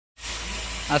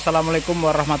Assalamualaikum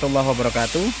warahmatullahi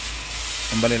wabarakatuh.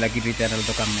 Kembali lagi di channel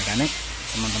Tukang Mekanik.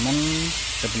 Teman-teman,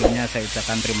 sebelumnya saya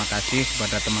ucapkan terima kasih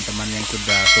kepada teman-teman yang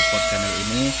sudah support channel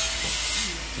ini.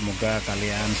 Semoga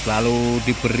kalian selalu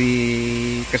diberi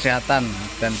kesehatan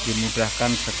dan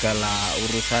dimudahkan segala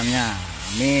urusannya.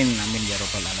 Amin, amin ya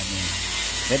robbal alamin.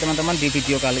 Jadi teman-teman, di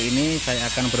video kali ini saya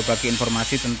akan berbagi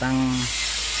informasi tentang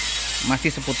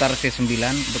masih seputar C9.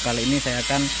 Untuk kali ini saya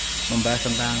akan membahas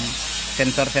tentang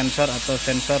sensor-sensor atau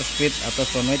sensor speed atau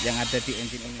solenoid yang ada di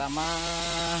engine ini.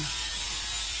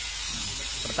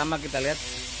 Pertama kita lihat,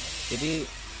 jadi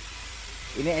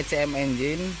ini ECM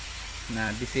engine.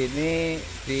 Nah, di sini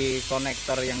di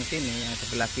konektor yang sini, yang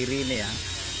sebelah kiri ini ya,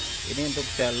 ini untuk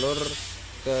jalur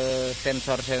ke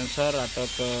sensor-sensor atau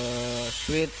ke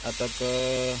switch atau ke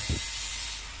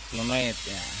solenoid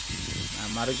ya. Nah,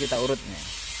 mari kita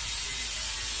urutnya.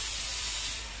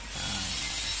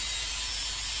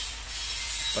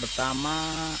 Pertama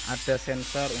ada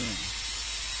sensor ini.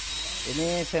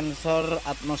 Ini sensor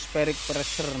atmospheric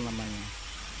pressure namanya.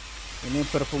 Ini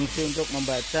berfungsi untuk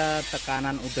membaca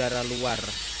tekanan udara luar.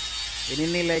 Ini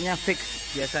nilainya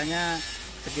fix, biasanya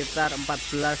sekitar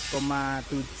 14,7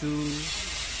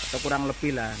 atau kurang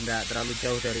lebih lah, enggak terlalu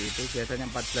jauh dari itu. Biasanya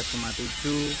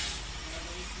 14,7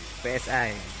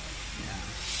 PSI. Ya.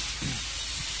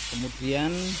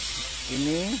 Kemudian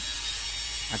ini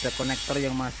ada konektor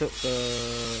yang masuk ke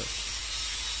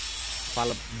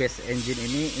valve base engine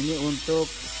ini untuk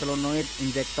solenoid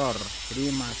injektor.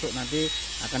 Jadi masuk nanti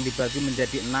akan dibagi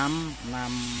menjadi 6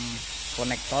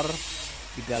 konektor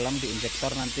di dalam di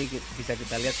injektor, nanti bisa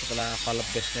kita lihat setelah valve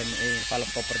base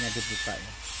valve covernya dibuka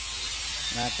ya.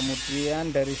 Nah,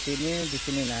 kemudian dari sini di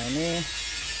sini, nah ini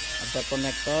ada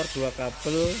konektor 2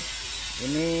 kabel.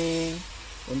 Ini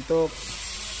untuk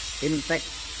intake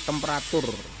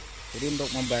temperatur. Jadi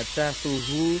untuk membaca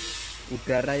suhu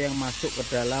udara yang masuk ke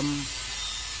dalam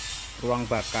ruang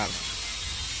bakar.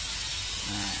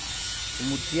 Nah,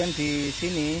 kemudian di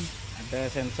sini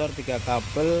ada sensor 3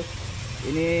 kabel.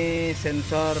 Ini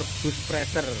sensor boost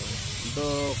pressure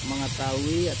untuk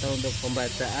mengetahui atau untuk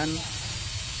pembacaan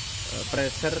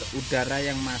pressure udara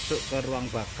yang masuk ke ruang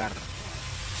bakar.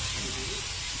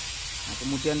 Nah,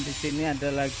 kemudian di sini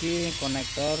ada lagi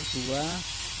konektor 2.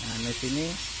 Nah, di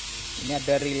sini ini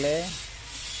ada relay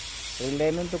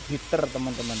ini untuk heater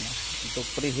teman-teman ya, untuk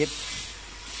preheat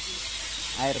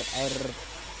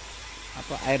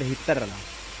air heater lah,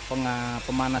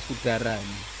 pemanas udara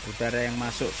ini, udara yang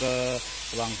masuk ke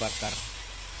ruang bakar.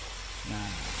 Nah,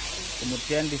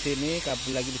 kemudian di sini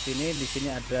kabel lagi di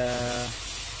sini ada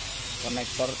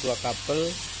konektor 2 kabel.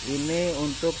 Ini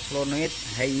untuk solenoid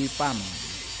high pump.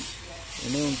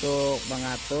 Ini untuk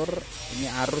mengatur ini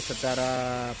arus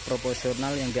secara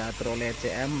proporsional yang diatur oleh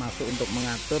ECM, masuk untuk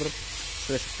mengatur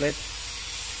switch plate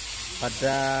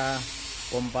pada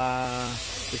pompa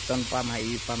piston pump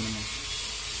high pump ini.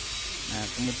 Nah,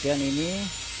 kemudian ini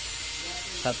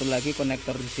satu lagi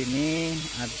konektor di sini,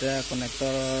 ada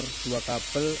konektor 2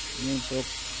 kabel. Ini untuk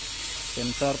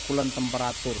sensor coolant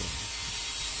temperatur.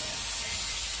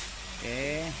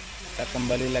 Oke, kita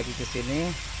kembali lagi ke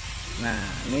sini. Nah,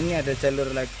 ini ada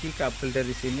jalur lagi kabel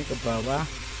dari sini ke bawah.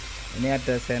 Ini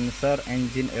ada sensor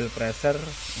engine oil pressure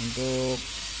untuk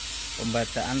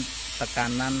pembacaan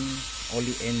tekanan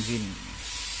oli engine.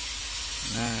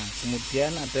 Nah,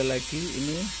 kemudian ada lagi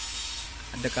ini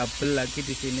ada kabel lagi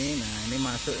di sini. Nah, ini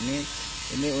masuk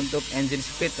ini untuk engine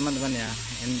speed teman-teman ya.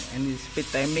 Engine speed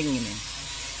timing ini.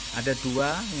 Ada 2,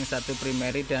 yang satu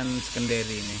primary dan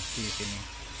secondary ini di sini.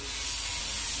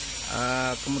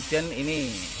 Kemudian ini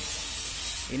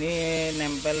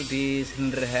nempel di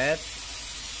cylinder head.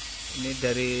 Ini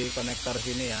dari konektor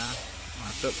sini ya,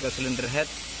 masuk ke cylinder head.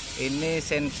 Ini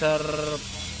sensor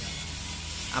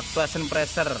actuation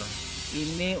pressure.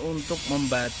 Ini untuk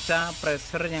membaca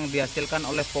pressure yang dihasilkan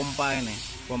oleh pompa ini,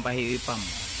 pompa heat pump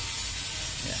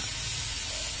ya.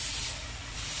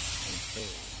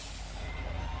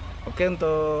 Oke,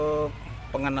 untuk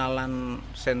pengenalan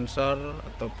sensor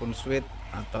ataupun switch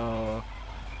atau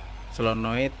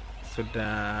solenoid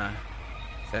sudah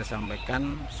saya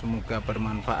sampaikan. Semoga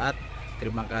bermanfaat.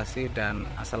 Terima kasih dan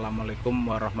assalamualaikum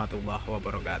warahmatullahi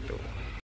wabarakatuh.